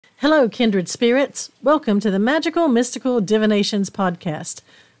Hello, kindred spirits. Welcome to the Magical Divinations podcast.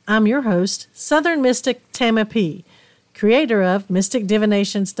 I'm your host, Southern Mystic Tama P., creator of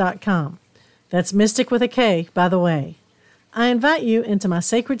MysticDivinations.com. That's Mystic with a K, by the way. I invite you into my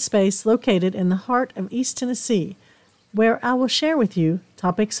sacred space located in the heart of East Tennessee, where I will share with you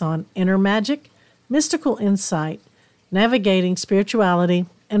topics on inner magic, mystical insight, navigating spirituality,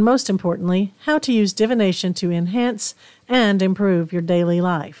 and most importantly, how to use divination to enhance and improve your daily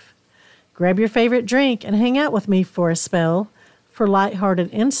life. Grab your favorite drink and hang out with me for a spell for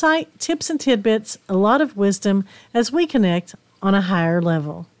lighthearted insight, tips and tidbits, a lot of wisdom as we connect on a higher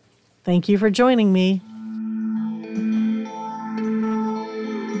level. Thank you for joining me.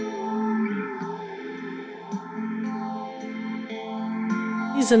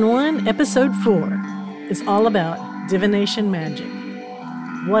 Season 1, Episode 4 is all about divination magic.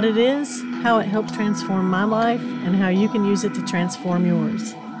 What it is, how it helped transform my life, and how you can use it to transform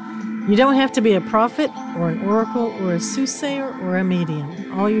yours. You don't have to be a prophet or an oracle or a soothsayer or a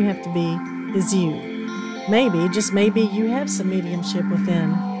medium. All you have to be is you. Maybe, just maybe, you have some mediumship within,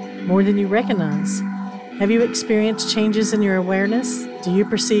 more than you recognize. Have you experienced changes in your awareness? Do you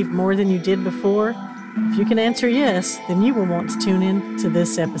perceive more than you did before? If you can answer yes, then you will want to tune in to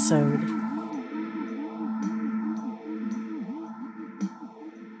this episode.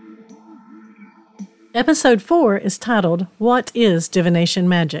 Episode 4 is titled, What is Divination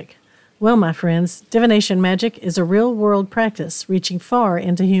Magic? Well, my friends, divination magic is a real-world practice reaching far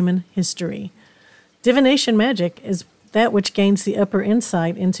into human history. Divination magic is that which gains the upper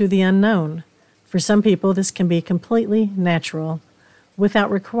insight into the unknown. For some people, this can be completely natural, without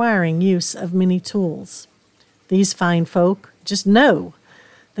requiring use of many tools. These fine folk just know.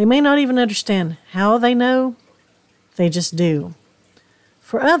 They may not even understand how they know, they just do.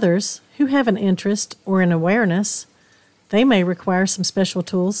 For others who have an interest or an awareness, they may require some special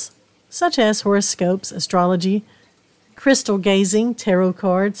tools, such as horoscopes, astrology, crystal gazing, tarot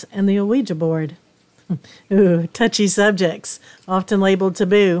cards, and the Ouija board. Ooh, touchy subjects, often labeled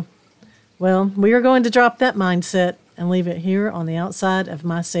taboo. Well, we are going to drop that mindset and leave it here on the outside of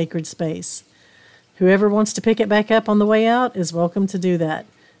my sacred space. Whoever wants to pick it back up on the way out is welcome to do that.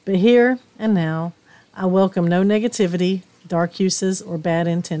 But here and now, I welcome no negativity, dark uses, or bad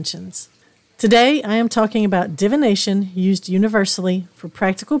intentions. Today, I am talking about divination used universally for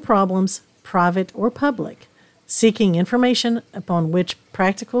practical problems, private or public, seeking information upon which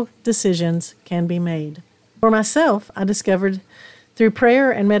practical decisions can be made. For myself, I discovered through prayer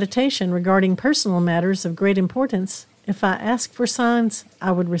and meditation regarding personal matters of great importance, if I asked for signs,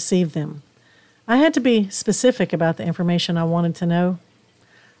 I would receive them. I had to be specific about the information I wanted to know.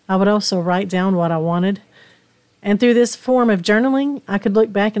 I would also write down what I wanted. And through this form of journaling, I could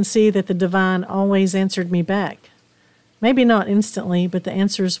look back and see that the divine always answered me back. Maybe not instantly, but the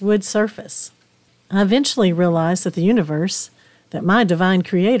answers would surface. I eventually realized that the universe, that my divine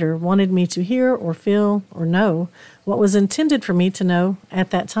creator, wanted me to hear or feel or know what was intended for me to know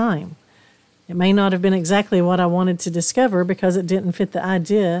at that time. It may not have been exactly what I wanted to discover because it didn't fit the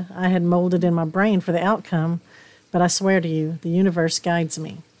idea I had molded in my brain for the outcome, but I swear to you, the universe guides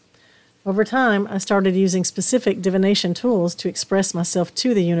me. Over time, I started using specific divination tools to express myself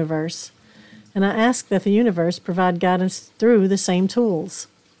to the universe, and I asked that the universe provide guidance through the same tools.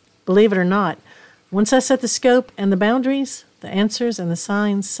 Believe it or not, once I set the scope and the boundaries, the answers and the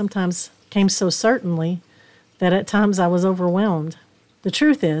signs sometimes came so certainly that at times I was overwhelmed. The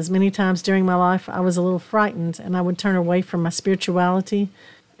truth is, many times during my life, I was a little frightened, and I would turn away from my spirituality,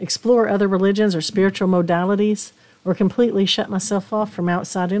 explore other religions or spiritual modalities, or completely shut myself off from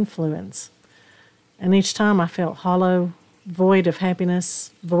outside influence. And each time I felt hollow, void of happiness,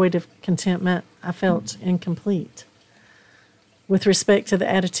 void of contentment. I felt incomplete. With respect to the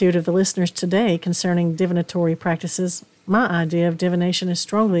attitude of the listeners today concerning divinatory practices, my idea of divination is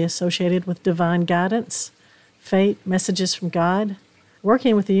strongly associated with divine guidance, fate, messages from God.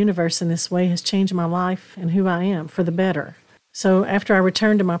 Working with the universe in this way has changed my life and who I am for the better. So after I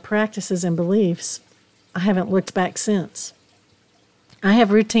returned to my practices and beliefs, I haven't looked back since. I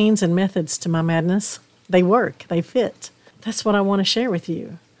have routines and methods to my madness. They work. They fit. That's what I want to share with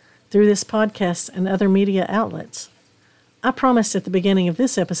you through this podcast and other media outlets. I promised at the beginning of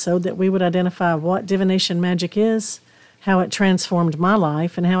this episode that we would identify what divination magic is, how it transformed my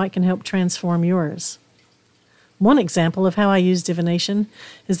life, and how it can help transform yours. One example of how I use divination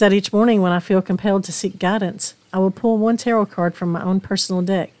is that each morning when I feel compelled to seek guidance, I will pull one tarot card from my own personal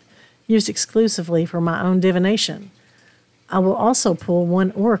deck, used exclusively for my own divination. I will also pull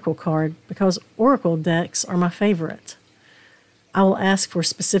one oracle card because oracle decks are my favorite. I will ask for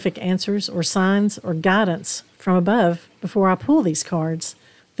specific answers or signs or guidance from above before I pull these cards,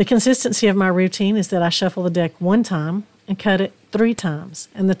 The consistency of my routine is that I shuffle the deck 1 time and cut it 3 times,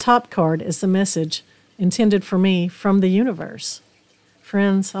 and the top card is the message intended for me from the universe.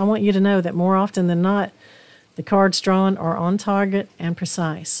 Friends, I want you to know that more often than not, the cards drawn are on target and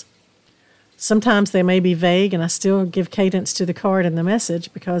precise. Sometimes they may be vague, and I still give cadence to the card and the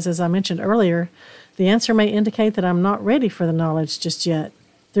message because, as I mentioned earlier, the answer may indicate that I'm not ready for the knowledge just yet.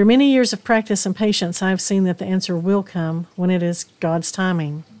 Through many years of practice and patience, I have seen that the answer will come when it is God's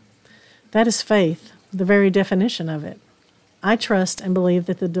timing. That is faith, the very definition of it. I trust and believe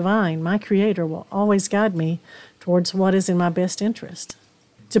that the divine, my Creator, will always guide me towards what is in my best interest.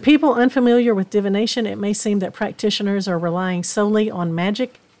 To people unfamiliar with divination, it may seem that practitioners are relying solely on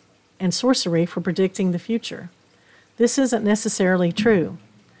magic and sorcery for predicting the future. This isn't necessarily true.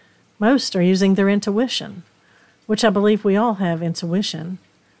 Most are using their intuition, which I believe we all have intuition.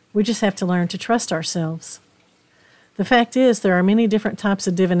 We just have to learn to trust ourselves. The fact is, there are many different types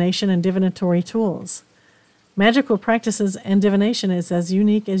of divination and divinatory tools. Magical practices and divination is as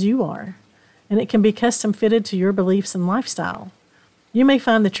unique as you are, and it can be custom fitted to your beliefs and lifestyle. You may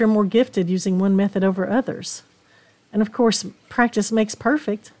find that you're more gifted using one method over others. And of course, practice makes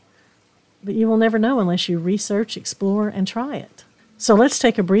perfect, but you will never know unless you research, explore, and try it. So let's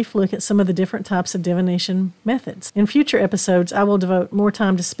take a brief look at some of the different types of divination methods. In future episodes, I will devote more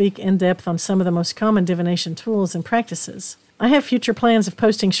time to speak in depth on some of the most common divination tools and practices. I have future plans of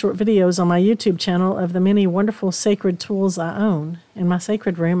posting short videos on my YouTube channel of the many wonderful sacred tools I own. In my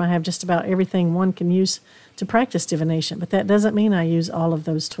sacred room, I have just about everything one can use to practice divination, but that doesn't mean I use all of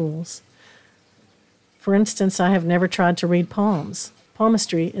those tools. For instance, I have never tried to read palms.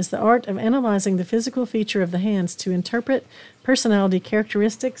 Palmistry is the art of analyzing the physical feature of the hands to interpret personality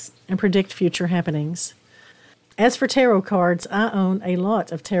characteristics and predict future happenings. As for tarot cards, I own a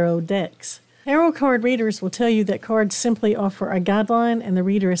lot of tarot decks. Tarot card readers will tell you that cards simply offer a guideline, and the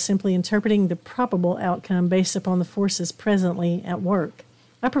reader is simply interpreting the probable outcome based upon the forces presently at work.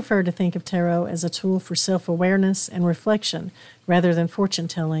 I prefer to think of tarot as a tool for self-awareness and reflection rather than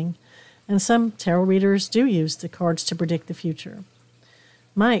fortune-telling, and some tarot readers do use the cards to predict the future.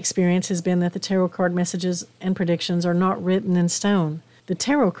 My experience has been that the tarot card messages and predictions are not written in stone. The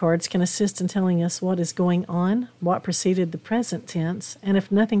tarot cards can assist in telling us what is going on, what preceded the present tense, and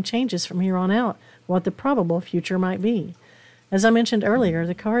if nothing changes from here on out, what the probable future might be. As I mentioned earlier,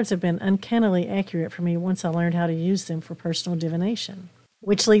 the cards have been uncannily accurate for me once I learned how to use them for personal divination.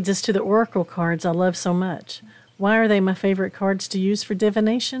 Which leads us to the oracle cards I love so much. Why are they my favorite cards to use for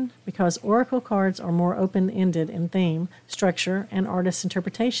divination? Because oracle cards are more open-ended in theme, structure, and artist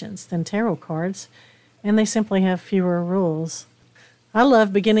interpretations than tarot cards, and they simply have fewer rules. I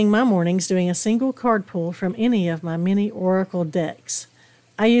love beginning my mornings doing a single card pull from any of my many oracle decks.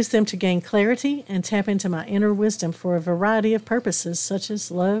 I use them to gain clarity and tap into my inner wisdom for a variety of purposes such as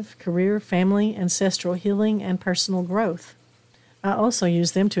love, career, family, ancestral healing, and personal growth. I also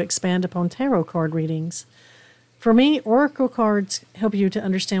use them to expand upon tarot card readings. For me, oracle cards help you to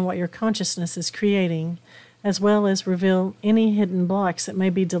understand what your consciousness is creating, as well as reveal any hidden blocks that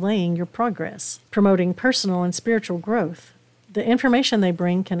may be delaying your progress, promoting personal and spiritual growth. The information they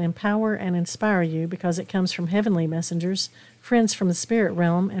bring can empower and inspire you because it comes from heavenly messengers, friends from the spirit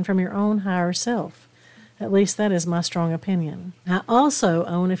realm, and from your own higher self. At least that is my strong opinion. I also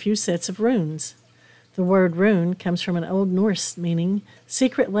own a few sets of runes. The word rune comes from an Old Norse meaning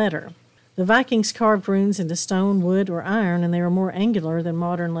secret letter. The Vikings carved runes into stone, wood, or iron, and they were more angular than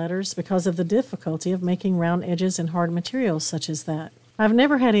modern letters because of the difficulty of making round edges in hard materials such as that. I've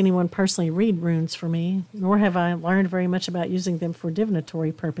never had anyone personally read runes for me, nor have I learned very much about using them for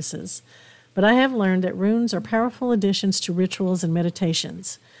divinatory purposes. But I have learned that runes are powerful additions to rituals and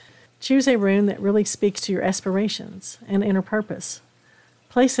meditations. Choose a rune that really speaks to your aspirations and inner purpose.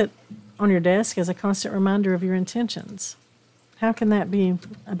 Place it on your desk as a constant reminder of your intentions. How can that be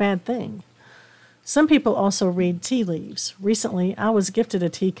a bad thing? Some people also read tea leaves. Recently, I was gifted a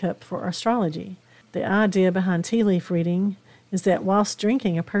teacup for astrology. The idea behind tea leaf reading is that whilst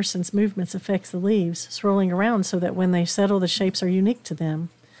drinking, a person's movements affects the leaves, swirling around so that when they settle, the shapes are unique to them.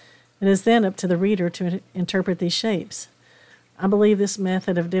 It is then up to the reader to interpret these shapes. I believe this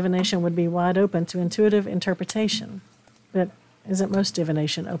method of divination would be wide open to intuitive interpretation. But isn't most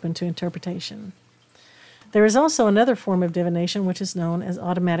divination open to interpretation? There is also another form of divination which is known as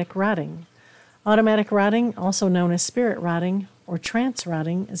automatic writing. Automatic writing, also known as spirit writing or trance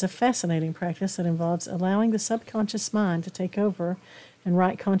writing, is a fascinating practice that involves allowing the subconscious mind to take over and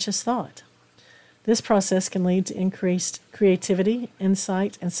write conscious thought. This process can lead to increased creativity,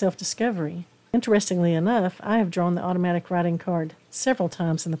 insight, and self-discovery. Interestingly enough, I have drawn the automatic writing card several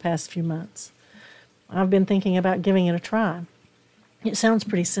times in the past few months. I've been thinking about giving it a try. It sounds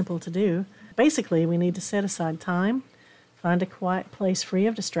pretty simple to do. Basically, we need to set aside time, find a quiet place free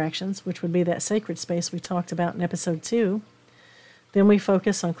of distractions, which would be that sacred space we talked about in episode 2. Then we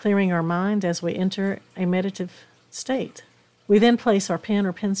focus on clearing our mind as we enter a meditative state. We then place our pen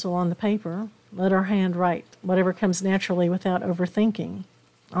or pencil on the paper, let our hand write whatever comes naturally without overthinking.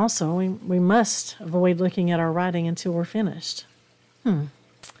 Also, we must avoid looking at our writing until we're finished.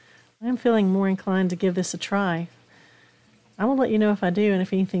 I'm feeling more inclined to give this a try. I will let you know if I do and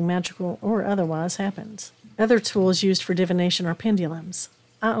if anything magical or otherwise happens. Other tools used for divination are pendulums.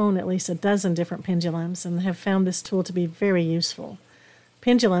 I own at least a dozen different pendulums and have found this tool to be very useful.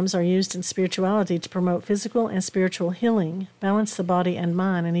 Pendulums are used in spirituality to promote physical and spiritual healing, balance the body and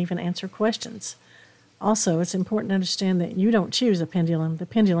mind, and even answer questions. Also, it's important to understand that you don't choose a pendulum. The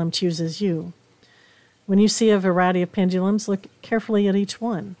pendulum chooses you. When you see a variety of pendulums, look carefully at each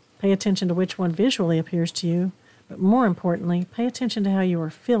one. Pay attention to which one visually appears to you, but more importantly, pay attention to how you are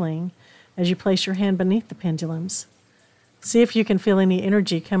feeling as you place your hand beneath the pendulums. See if you can feel any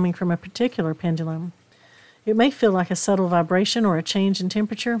energy coming from a particular pendulum. It may feel like a subtle vibration or a change in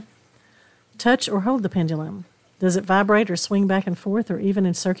temperature. Touch or hold the pendulum. Does it vibrate or swing back and forth or even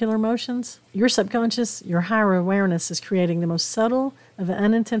in circular motions? Your subconscious, your higher awareness is creating the most subtle of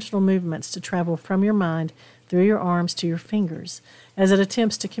unintentional movements to travel from your mind through your arms to your fingers as it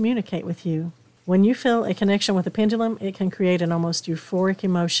attempts to communicate with you. When you feel a connection with a pendulum, it can create an almost euphoric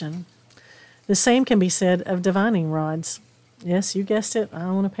emotion. The same can be said of divining rods. Yes, you guessed it, I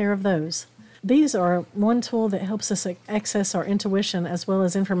own a pair of those. These are one tool that helps us access our intuition as well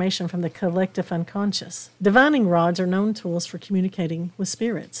as information from the collective unconscious. Divining rods are known tools for communicating with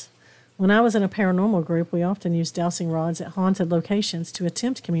spirits. When I was in a paranormal group, we often used dowsing rods at haunted locations to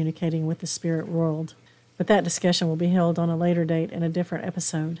attempt communicating with the spirit world. But that discussion will be held on a later date in a different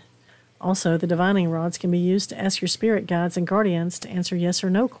episode. Also, the divining rods can be used to ask your spirit guides and guardians to answer yes or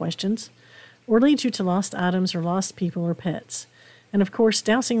no questions, or lead you to lost items or lost people or pets. And of course,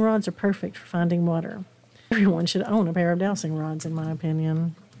 dowsing rods are perfect for finding water. Everyone should own a pair of dowsing rods, in my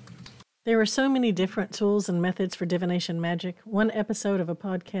opinion. There are so many different tools and methods for divination magic. One episode of a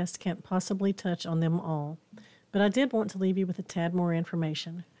podcast can't possibly touch on them all. But I did want to leave you with a tad more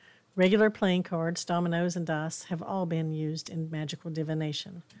information. Regular playing cards, dominoes, and dice have all been used in magical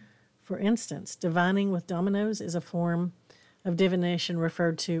divination. For instance, divining with dominoes is a form of divination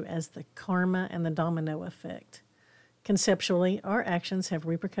referred to as the karma and the domino effect. Conceptually, our actions have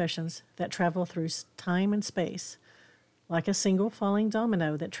repercussions that travel through time and space. Like a single falling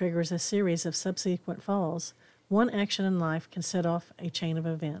domino that triggers a series of subsequent falls, one action in life can set off a chain of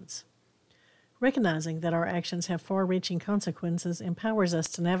events. Recognizing that our actions have far-reaching consequences empowers us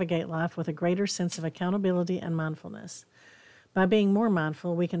to navigate life with a greater sense of accountability and mindfulness. By being more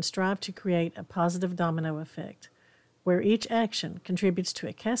mindful, we can strive to create a positive domino effect, where each action contributes to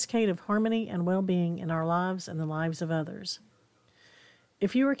a cascade of harmony and well-being in our lives and the lives of others.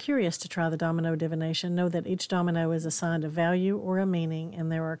 If you are curious to try the domino divination, know that each domino is assigned a value or a meaning,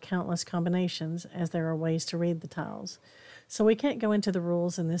 and there are countless combinations, as there are ways to read the tiles. So we can't go into the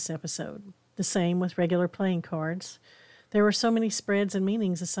rules in this episode. The same with regular playing cards. There are so many spreads and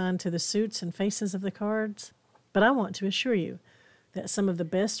meanings assigned to the suits and faces of the cards, but I want to assure you that some of the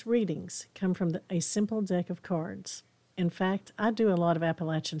best readings come from a simple deck of cards. In fact, I do a lot of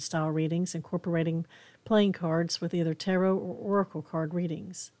Appalachian-style readings, incorporating playing cards with either tarot or oracle card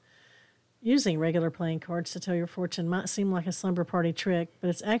readings. Using regular playing cards to tell your fortune might seem like a slumber party trick, but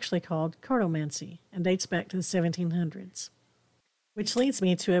it's actually called cartomancy and dates back to the 1700s. Which leads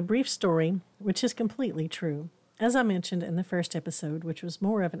me to a brief story which is completely true. As I mentioned in the first episode, which was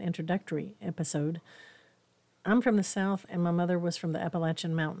more of an introductory episode, I'm from the South and my mother was from the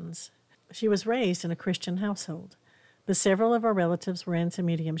Appalachian Mountains. She was raised in a Christian household, but several of our relatives were into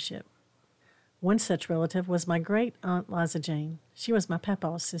mediumship. One such relative was my great-aunt Liza Jane. She was my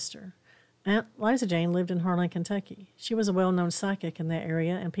papa's sister. Aunt Liza Jane lived in Harlan, Kentucky. She was a well-known psychic in that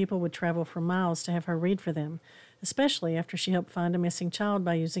area, and people would travel for miles to have her read for them, especially after she helped find a missing child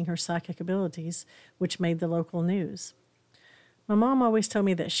by using her psychic abilities, which made the local news. My mom always told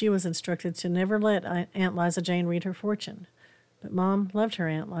me that she was instructed to never let Aunt Liza Jane read her fortune, but Mom loved her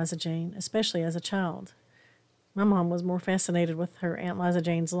Aunt Liza Jane, especially as a child. My mom was more fascinated with her Aunt Liza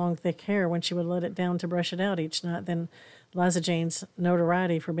Jane's long, thick hair when she would let it down to brush it out each night than Liza Jane's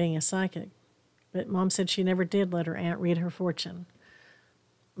notoriety for being a psychic. But Mom said she never did let her aunt read her fortune.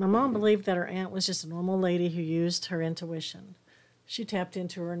 My mom believed that her aunt was just a normal lady who used her intuition. She tapped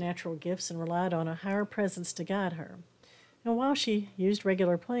into her natural gifts and relied on a higher presence to guide her. And while she used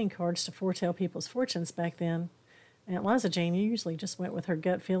regular playing cards to foretell people's fortunes back then, Aunt Liza Jane usually just went with her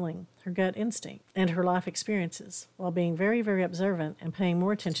gut feeling, her gut instinct, and her life experiences, while being very, very observant and paying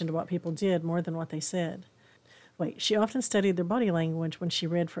more attention to what people did more than what they said. She often studied their body language when she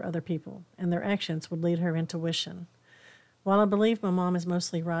read for other people, and their actions would lead her intuition. While I believe my mom is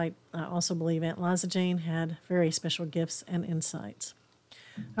mostly right, I also believe Aunt Liza Jane had very special gifts and insights.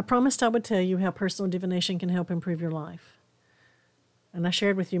 I promised I would tell you how personal divination can help improve your life. And I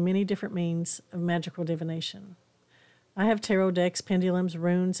shared with you many different means of magical divination. I have tarot decks, pendulums,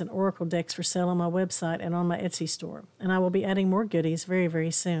 runes, and oracle decks for sale on my website and on my Etsy store, and I will be adding more goodies very,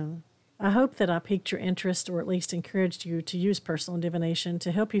 very soon. I hope that I piqued your interest or at least encouraged you to use personal divination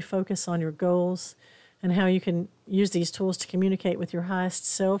to help you focus on your goals and how you can use these tools to communicate with your highest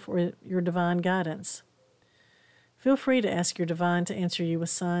self or your divine guidance. Feel free to ask your divine to answer you with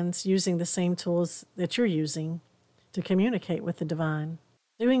signs using the same tools that you're using to communicate with the divine.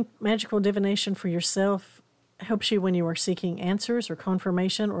 Doing magical divination for yourself helps you when you are seeking answers or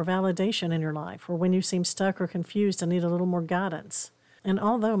confirmation or validation in your life, or when you seem stuck or confused and need a little more guidance. And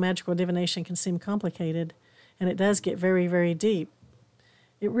although magical divination can seem complicated, and it does get very, very deep,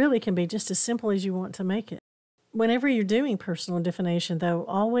 it really can be just as simple as you want to make it. Whenever you're doing personal divination, though,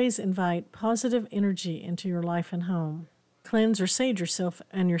 always invite positive energy into your life and home. Cleanse or sage yourself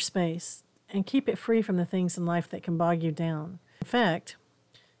and your space, and keep it free from the things in life that can bog you down. In fact,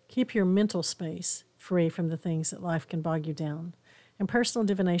 keep your mental space free from the things that life can bog you down, and personal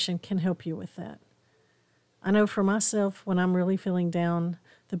divination can help you with that. I know for myself, when I'm really feeling down,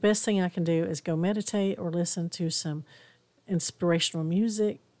 the best thing I can do is go meditate or listen to some inspirational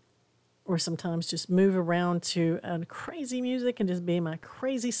music, or sometimes just move around to crazy music and just be my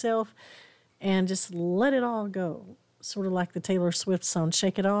crazy self and just let it all go. Sort of like the Taylor Swift song,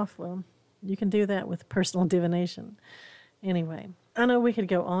 Shake It Off. Well, you can do that with personal divination. Anyway, I know we could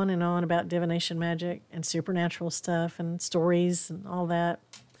go on and on about divination magic and supernatural stuff and stories and all that.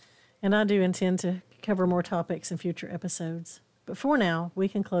 And I do intend to cover more topics in future episodes. But for now, we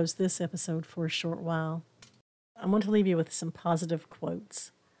can close this episode for a short while. I want to leave you with some positive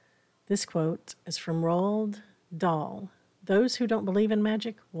quotes. This quote is from Roald Dahl. Those who don't believe in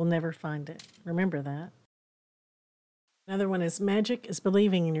magic will never find it. Remember that. Another one is, magic is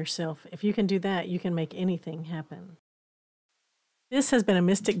believing in yourself. If you can do that, you can make anything happen. This has been a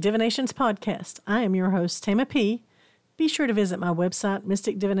Mystic Divinations podcast. I am your host, Tama P. Be sure to visit my website,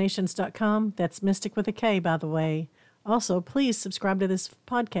 mysticdivinations.com. That's mystic with a K, by the way. Also, please subscribe to this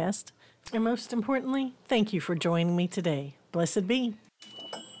podcast. And most importantly, thank you for joining me today. Blessed be.